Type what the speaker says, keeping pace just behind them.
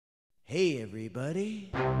Hey everybody,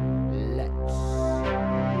 let's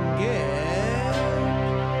get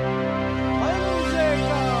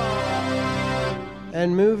Funsical!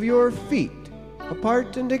 And move your feet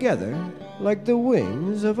apart and together like the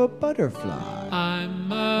wings of a butterfly.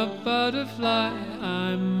 I'm a butterfly,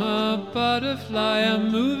 I'm a butterfly,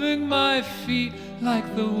 I'm moving my feet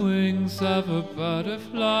like the wings of a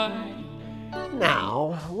butterfly.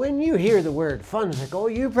 Now, when you hear the word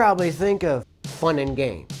Funsical, you probably think of fun and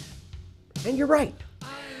games. And you're right.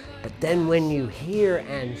 But then when you hear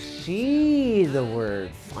and see the word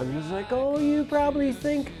Funsical, you probably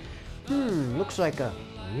think, looks like a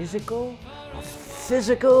musical, a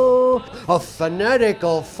physical, a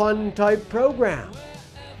phonetical fun type program.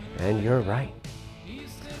 And you're right.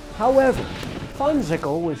 However,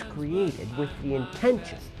 Funsical was created with the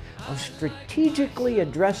intention of strategically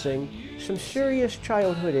addressing some serious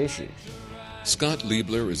childhood issues. Scott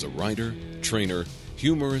Liebler is a writer, trainer,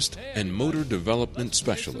 humorist, and motor development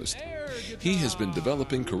specialist. He has been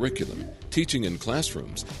developing curriculum, teaching in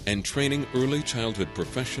classrooms, and training early childhood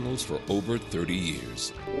professionals for over 30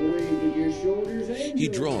 years. He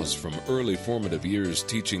draws from early formative years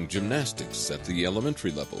teaching gymnastics at the elementary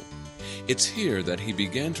level. It's here that he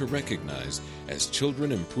began to recognize as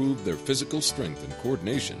children improved their physical strength and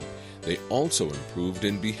coordination, they also improved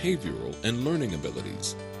in behavioral and learning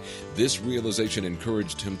abilities. This realization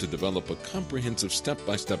encouraged him to develop a comprehensive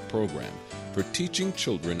step-by-step program for teaching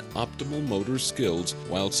children optimal motor skills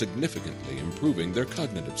while significantly improving their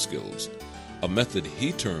cognitive skills, a method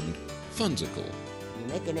he termed Funsical. You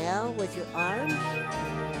make an L with your arms?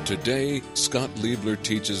 Today, Scott Liebler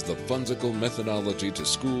teaches the Funsical methodology to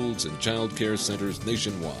schools and child care centers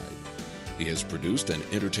nationwide. He has produced an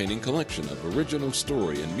entertaining collection of original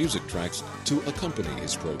story and music tracks to accompany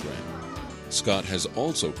his program. Scott has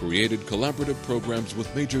also created collaborative programs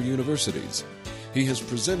with major universities. He has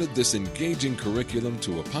presented this engaging curriculum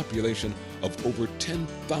to a population of over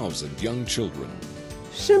 10,000 young children.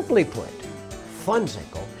 Simply put,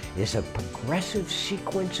 Funsical is a progressive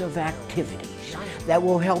sequence of activities that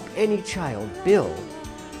will help any child build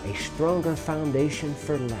a stronger foundation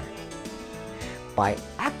for learning by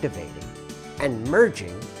activating and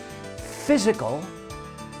merging physical,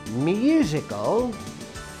 musical,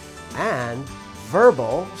 and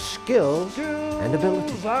verbal skills and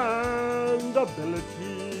abilities.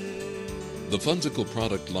 The Funsical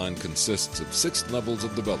product line consists of 6 levels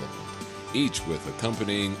of development, each with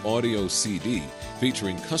accompanying audio CD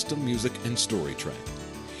featuring custom music and story track.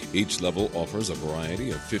 Each level offers a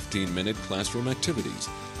variety of 15-minute classroom activities,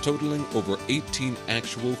 totaling over 18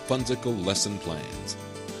 actual Funsical lesson plans.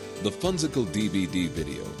 The Funsical DVD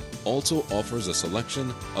video also offers a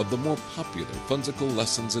selection of the more popular Funsical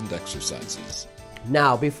lessons and exercises.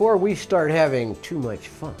 Now, before we start having too much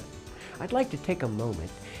fun, I'd like to take a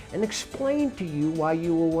moment and explain to you why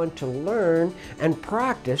you will want to learn and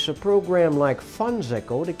practice a program like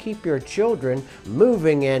Funsical to keep your children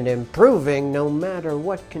moving and improving no matter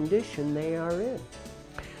what condition they are in.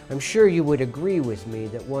 I'm sure you would agree with me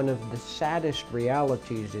that one of the saddest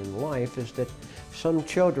realities in life is that some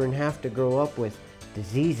children have to grow up with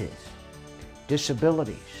diseases,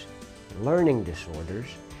 disabilities, learning disorders,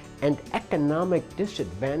 and economic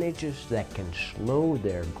disadvantages that can slow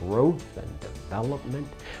their growth and development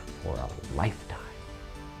for a lifetime.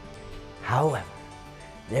 However,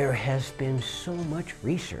 there has been so much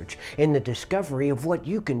research in the discovery of what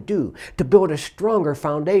you can do to build a stronger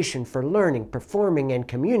foundation for learning, performing, and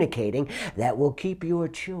communicating that will keep your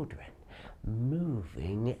children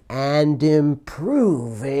moving and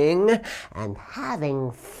improving and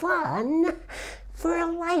having fun for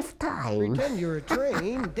a lifetime. Pretend you're a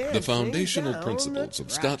train The foundational principles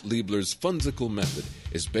of Scott Liebler's Funsical method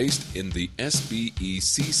is based in the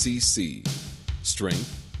SBECCC: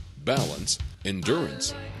 strength, balance,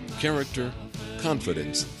 endurance, character,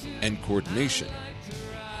 confidence, and coordination.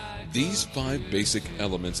 These 5 basic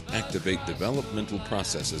elements activate developmental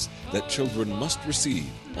processes that children must receive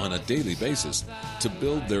on a daily basis to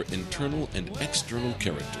build their internal and external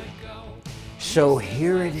character. So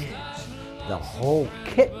here it is, the whole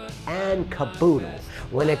kit and caboodle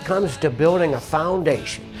when it comes to building a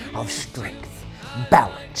foundation of strength,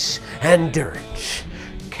 balance, endurance,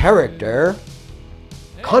 character,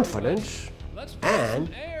 confidence, and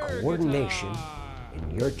coordination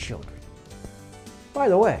in your children. By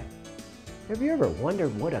the way, have you ever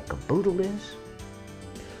wondered what a caboodle is?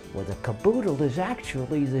 Well, the caboodle is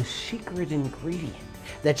actually the secret ingredient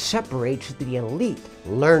that separates the elite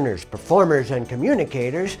learners, performers, and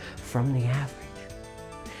communicators from the average.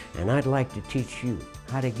 And I'd like to teach you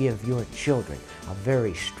how to give your children a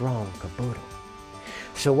very strong caboodle.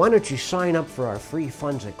 So why don't you sign up for our free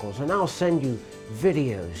Funsicles, and I'll send you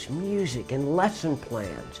videos, music, and lesson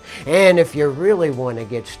plans. And if you really want to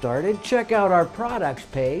get started, check out our products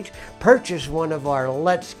page, purchase one of our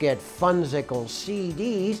Let's Get Funsical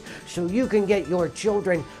CDs so you can get your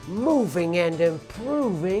children moving and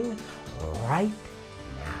improving right